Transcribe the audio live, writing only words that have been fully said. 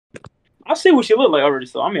I see what she look like already,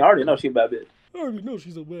 so I mean, I already know she a bad bitch. I already know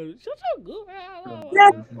she's a bad. Shut your good ass. Yeah,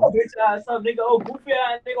 oh, bitch ass up, nigga. Oh, goofy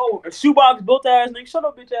ass nigga. Oh, shoebox built ass nigga. Shut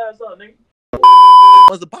up, bitch ass up, nigga.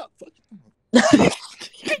 What's the pop? Fuck.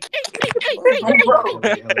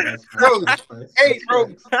 Bro, hey, bro.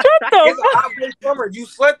 It's an obvious summer. You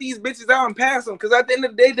slut these bitches out and pass them, because at the end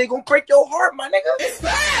of the day, they gonna break your heart, my nigga. It's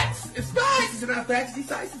facts. It's facts. It's not facts. These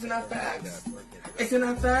sites is not facts. It's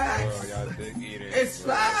not facts. It's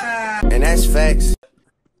facts. And that's facts.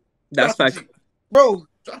 That's facts. Bro,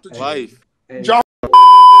 drop the Life. Drop.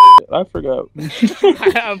 I forgot.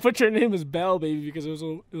 I put your name as Bell, baby, because it was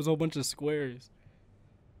a whole bunch of squares.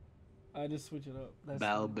 I just switch it up. That's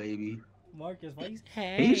Bell, baby. Marcus, why you?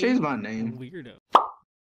 Hey, you changed my name. Weirdo.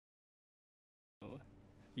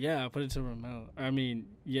 Yeah, I put it to Ramel. I mean,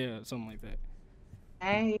 yeah, something like that.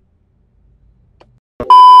 Hey.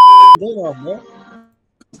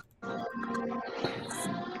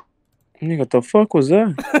 Nigga, what the fuck was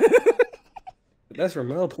that? That's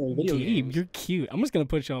Ramel playing video games. You're cute. I'm just gonna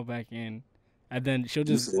put y'all back in, and then she'll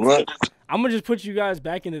just. I'm gonna just put you guys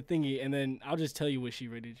back in the thingy, and then I'll just tell you what she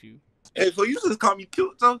rated you. Hey, so you just call me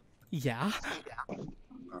cute, though? Yeah.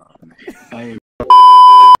 Hey.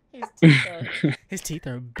 His teeth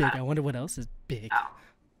are big. I wonder what else is big.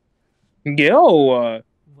 Yo.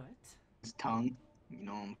 What? His tongue. You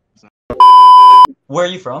know. Where are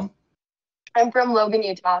you from? I'm from Logan,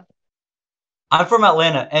 Utah. I'm from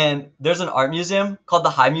Atlanta, and there's an art museum called the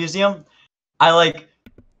High Museum. I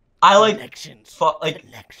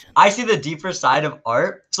see the deeper side of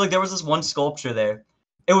art. So like there was this one sculpture there.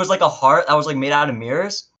 It was like a heart that was like made out of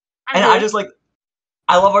mirrors. And I just like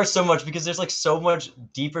I love art so much because there's like so much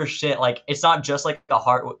deeper shit. Like it's not just like a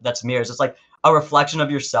heart that's mirrors. It's like a reflection of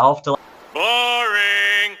yourself to like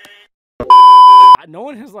boring. No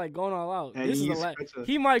one has like gone all out. Hey, This is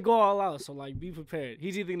he might go all out, so like be prepared.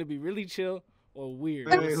 He's either gonna be really chill or weird.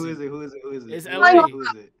 Wait, who is it? It's LA. Who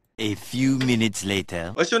is it? A few minutes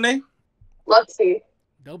later. What's your name? Luxie.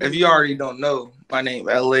 If you already don't know, my name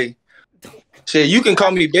LA. Shit, you can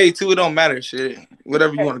call me Bay too. It don't matter. Shit,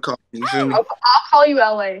 whatever you want to call me. You feel me? I'll call you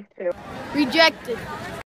LA too. Rejected.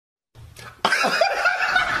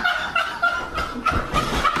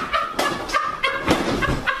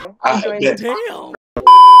 Damn.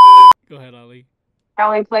 Go ahead, Ali.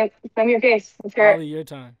 Ali, play me your case. Let's hear Ali, your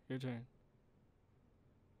turn. Your turn.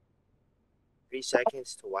 3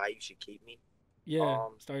 seconds to why you should keep me. Yeah,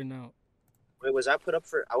 starting out. Wait, was I put up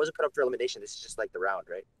for? I wasn't put up for elimination. This is just like the round,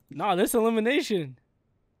 right? No, this elimination.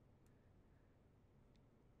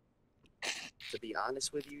 To be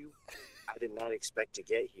honest with you, I did not expect to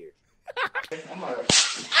get here.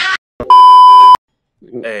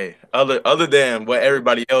 Hey, other than what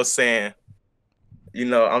everybody else saying, you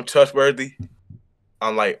know, I'm trustworthy.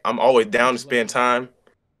 I'm always down to spend time.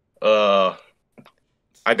 I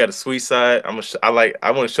got a sweet side. I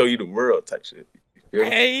want to show you the world type shit. Yeah.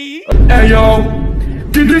 Hey. Hey yo,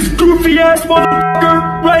 did this goofy ass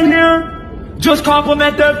motherfucker right here just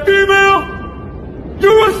compliment that female?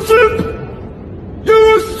 You a simp! You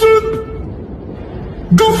a simp!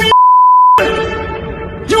 Goofy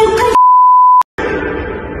you a goofy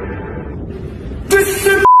This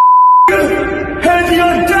simp had the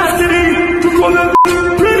audacity to call that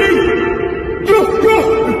pretty!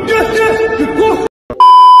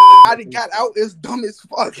 I done got out as dumb as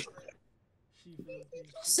fuck.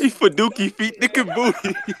 See for Dookie feet, dick and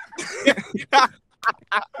booty.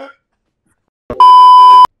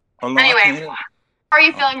 Anyway, how are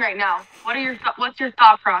you feeling right now? What's your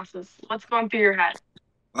thought process? What's going through your head?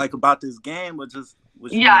 Like about this game or just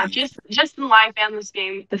Yeah, just in life and this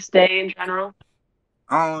game, this day in general.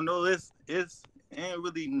 I don't know. It's ain't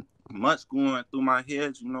really much going through my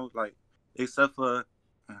head, you know, like except for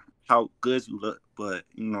how good you look, but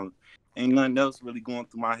you know, ain't nothing else really going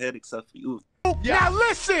through my head except for you. Now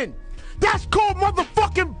listen, that's called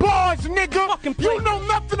motherfucking bars, nigga. You know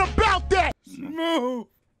nothing about that. Smooth.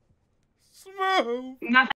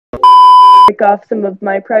 Nothing. Pick off some of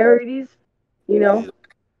my priorities, you know,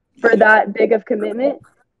 for that big of commitment,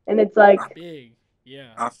 and it's like big.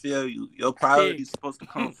 Yeah. I feel you. Your priority's supposed to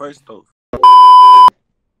come first, though.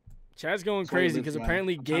 Chad's going crazy because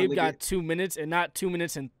apparently Gabe got 2 minutes and not 2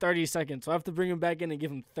 minutes and 30 seconds. So I have to bring him back in and give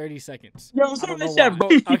him 30 seconds. Yo, what's up with that, bro?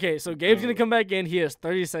 Okay, so Gabe's going to come back in. He has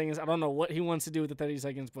 30 seconds. I don't know what he wants to do with the 30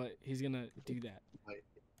 seconds, but he's going to do that.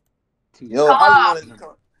 Yo, I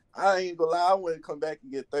ain't gonna lie. I want to come back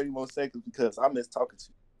and get 30 more seconds because I miss talking to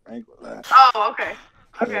you. I ain't gonna lie. Oh, okay.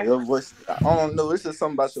 Okay. Yeah, your voice, I don't know. It's just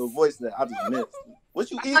something about your voice that I just missed.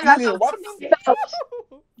 What you eat? You eating watermelon?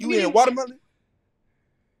 You eating watermelon?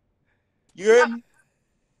 You heard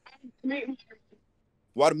me?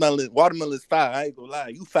 Watermelon is fire. I ain't gonna lie.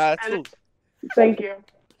 You fire too. Thank you.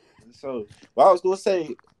 So, what I was gonna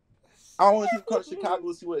say, I want you to come to Chicago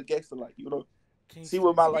and see what a gangster like. You know, see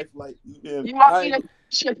what my life like. Yeah, You want me to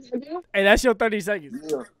Chicago? Hey, that's your 30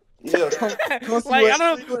 seconds. Yeah. Come see Like, what, I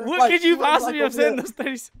don't know, what could you possibly have said in those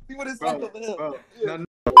 30 seconds? See what it's like over here.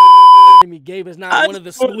 Gabe is not one of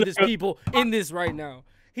the smoothest people in this right now.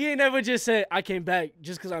 He ain't never just said, I came back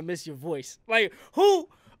just because I miss your voice. Like, who?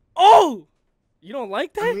 Oh! You don't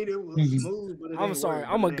like that? I mean, it was smooth, but it I'm ain't sorry. work,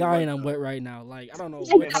 I'm but a it guy ain't and I'm work, wet though. right now. Like, I don't know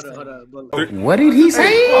Wait, what hold to up, say. but like, What did he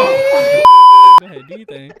say? Go ahead, do you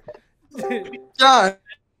think? John.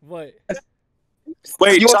 What?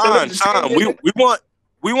 Wait, You want Sean,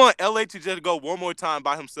 we want LA to just go one more time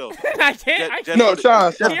by himself. I can't. No,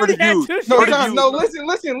 Sean. Just for the views. No, For the Sean. views, No, bro.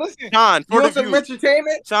 listen. Sean, for You the want some views.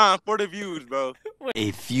 entertainment? Sean, for the views, bro.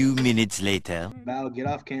 A few minutes later. Val, get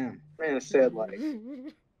off cam. Man said like.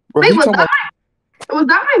 Wait, was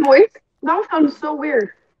that my voice? That sounds so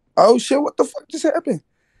weird. Oh shit! What the fuck just happened?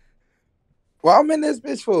 What I'm in this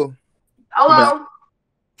bitch for? Hello?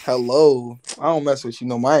 Hello. I don't mess with you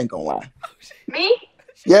no more. I ain't gonna lie. Me?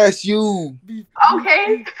 Yes, you.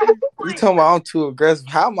 Okay. You talking about I'm too aggressive?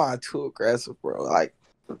 How am I too aggressive, bro? Like,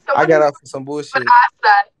 I got off for some bullshit. Would ask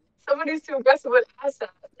that. Somebody's too aggressive would ask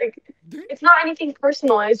that. Like, it's not anything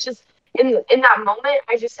personal. It's just in that moment,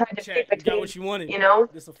 I just had to pick between, what you wanted. you know,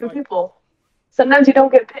 This a two fight. people. Sometimes you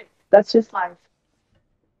don't get picked. That's just life.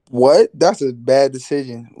 What? That's a bad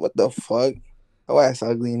decision. What the fuck? Oh, ass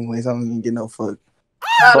ugly anyways. I don't even get no fuck.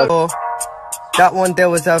 That one there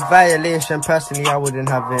was a violation. Personally, I wouldn't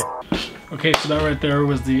have it. Okay, so that right there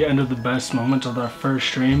was the end of the best moments of our first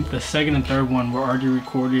stream. The second and third one were already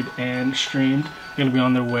recorded and streamed. They're gonna be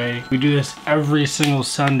on their way. We do this every single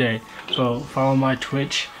Sunday, so follow my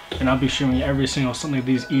Twitch, and I'll be streaming every single Sunday of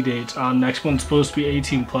these E-dates. Next one's supposed to be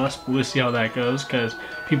 18+, but we'll see how that goes, because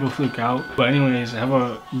people fluke out. But anyways, have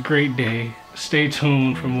a great day. Stay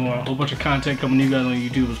tuned for more. A whole bunch of content coming to you guys on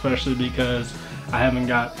YouTube, especially because I haven't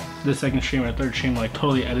got the second stream or third stream like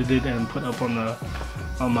totally edited and put up on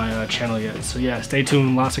my channel yet. So yeah, stay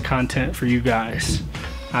tuned. Lots of content for you guys.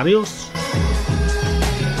 Adios.